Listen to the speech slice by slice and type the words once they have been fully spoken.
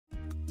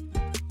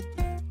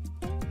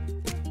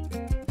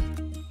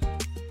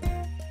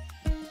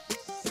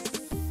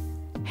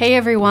Hey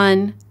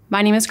everyone,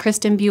 my name is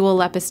Kristen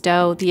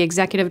Buell-Lepisto, the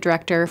Executive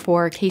Director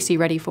for KC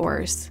Ready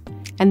Fours.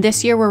 And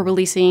this year we're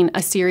releasing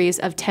a series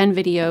of 10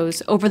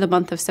 videos over the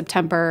month of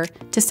September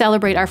to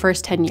celebrate our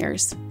first 10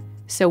 years.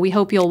 So we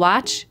hope you'll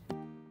watch,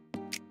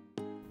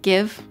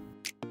 give,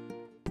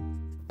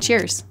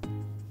 cheers.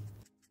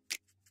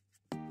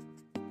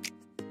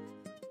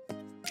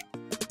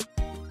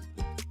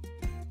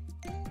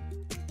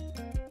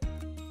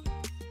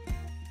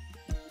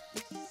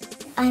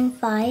 I'm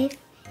 5,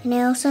 and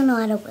I also know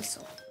how to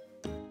whistle.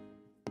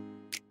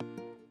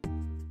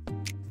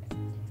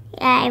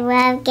 I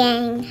love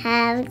getting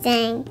hugs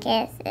and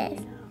kisses.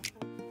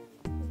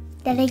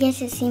 That I get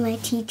to see my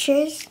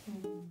teachers.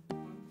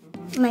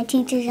 My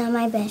teachers are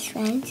my best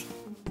friends.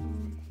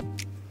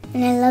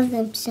 And I love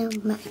them so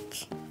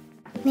much.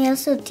 They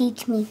also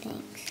teach me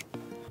things.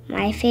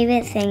 My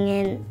favorite thing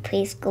in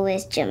preschool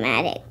is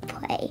dramatic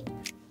play.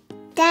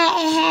 That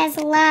it has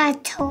a lot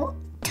of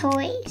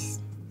toys.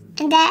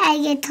 And that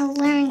I get to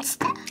learn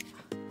stuff.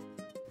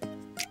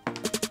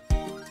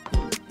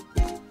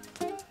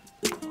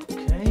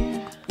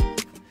 Okay.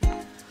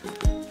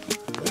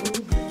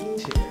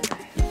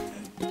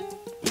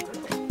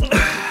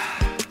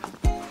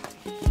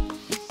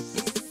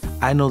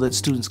 I know that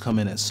students come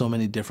in at so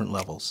many different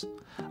levels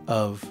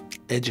of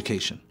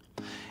education,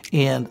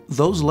 and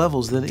those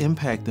levels then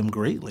impact them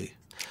greatly.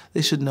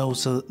 They should know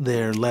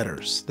their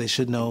letters, they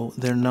should know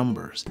their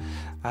numbers,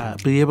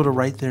 be able to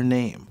write their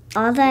name.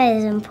 All that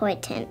is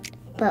important,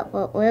 but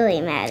what really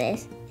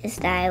matters is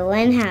that I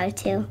learn how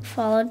to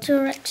follow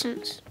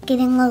directions,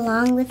 Getting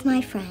along with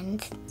my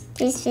friends.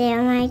 to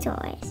share my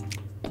toys,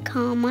 to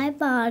calm my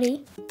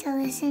body, to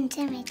listen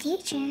to my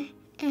teacher,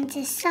 and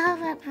to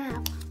solve a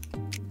problem.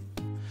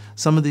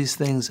 Some of these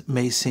things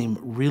may seem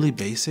really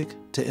basic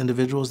to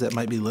individuals that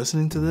might be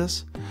listening to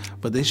this,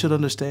 but they should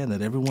understand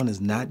that everyone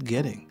is not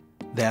getting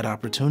that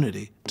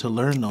opportunity to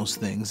learn those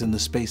things in the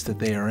space that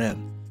they are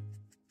in.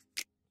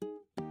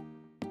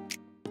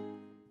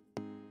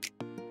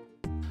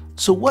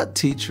 So what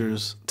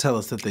teachers tell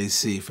us that they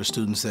see for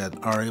students that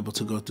are able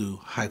to go through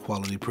high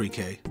quality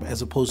pre-K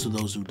as opposed to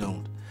those who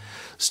don't?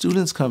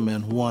 Students come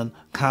in, one,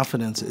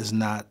 confidence is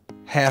not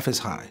half as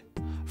high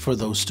for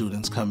those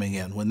students coming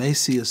in. When they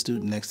see a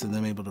student next to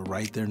them able to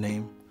write their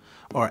name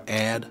or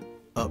add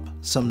up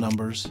some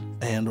numbers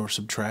and or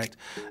subtract,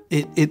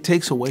 it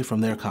takes away from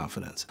their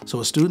confidence.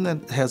 So a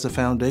student that has a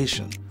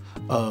foundation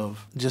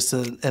of just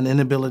an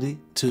inability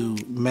to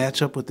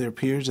match up with their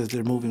peers as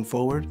they're moving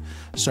forward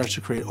starts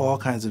to create all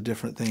kinds of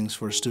different things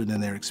for a student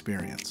in their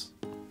experience.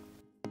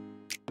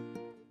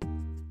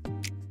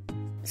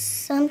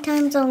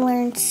 Sometimes I'll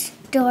learn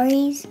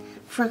stories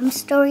from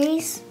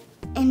stories,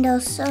 and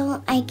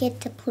also I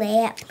get to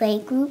play at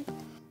playgroup.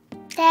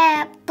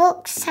 That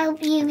books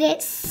help you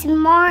get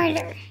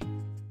smarter.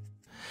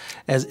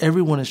 As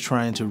everyone is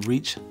trying to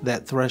reach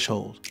that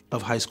threshold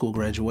of high school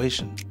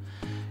graduation,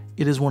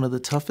 it is one of the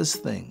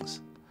toughest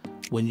things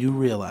when you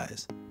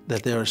realize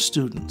that there are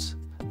students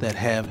that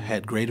have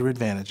had greater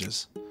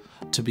advantages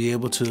to be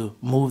able to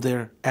move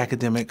their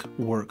academic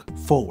work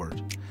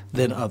forward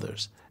than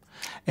others.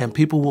 And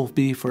people will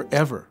be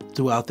forever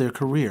throughout their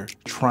career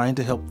trying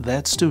to help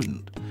that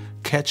student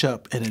catch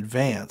up and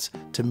advance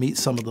to meet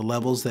some of the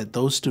levels that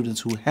those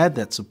students who had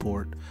that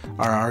support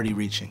are already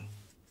reaching.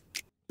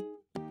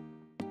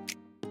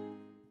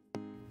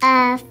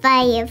 A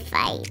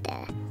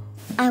firefighter.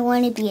 I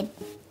want to be a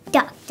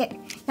doctor,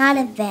 not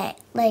a vet,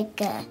 like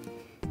a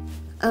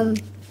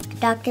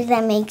doctor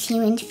that makes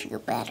humans feel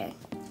better.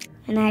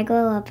 When I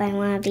grow up, I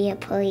want to be a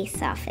police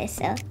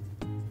officer.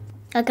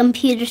 a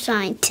computer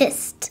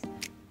scientist.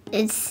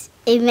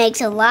 It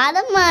makes a lot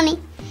of money,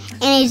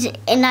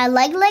 and I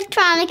like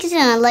electronics,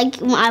 and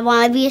I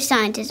want to be a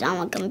scientist.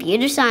 I'm a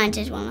computer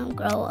scientist when I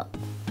grow up.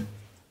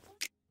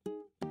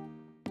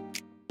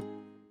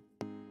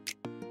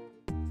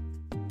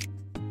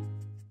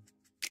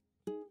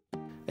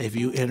 If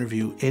you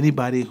interview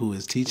anybody who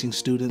is teaching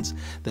students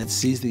that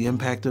sees the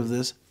impact of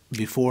this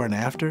before and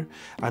after,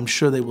 I'm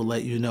sure they will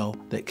let you know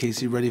that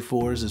KC Ready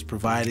Fours is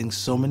providing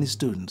so many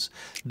students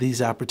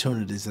these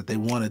opportunities that they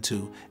wanted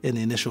to in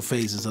the initial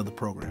phases of the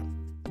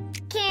program.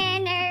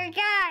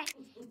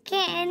 Kindergarten,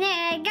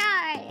 kindergarten.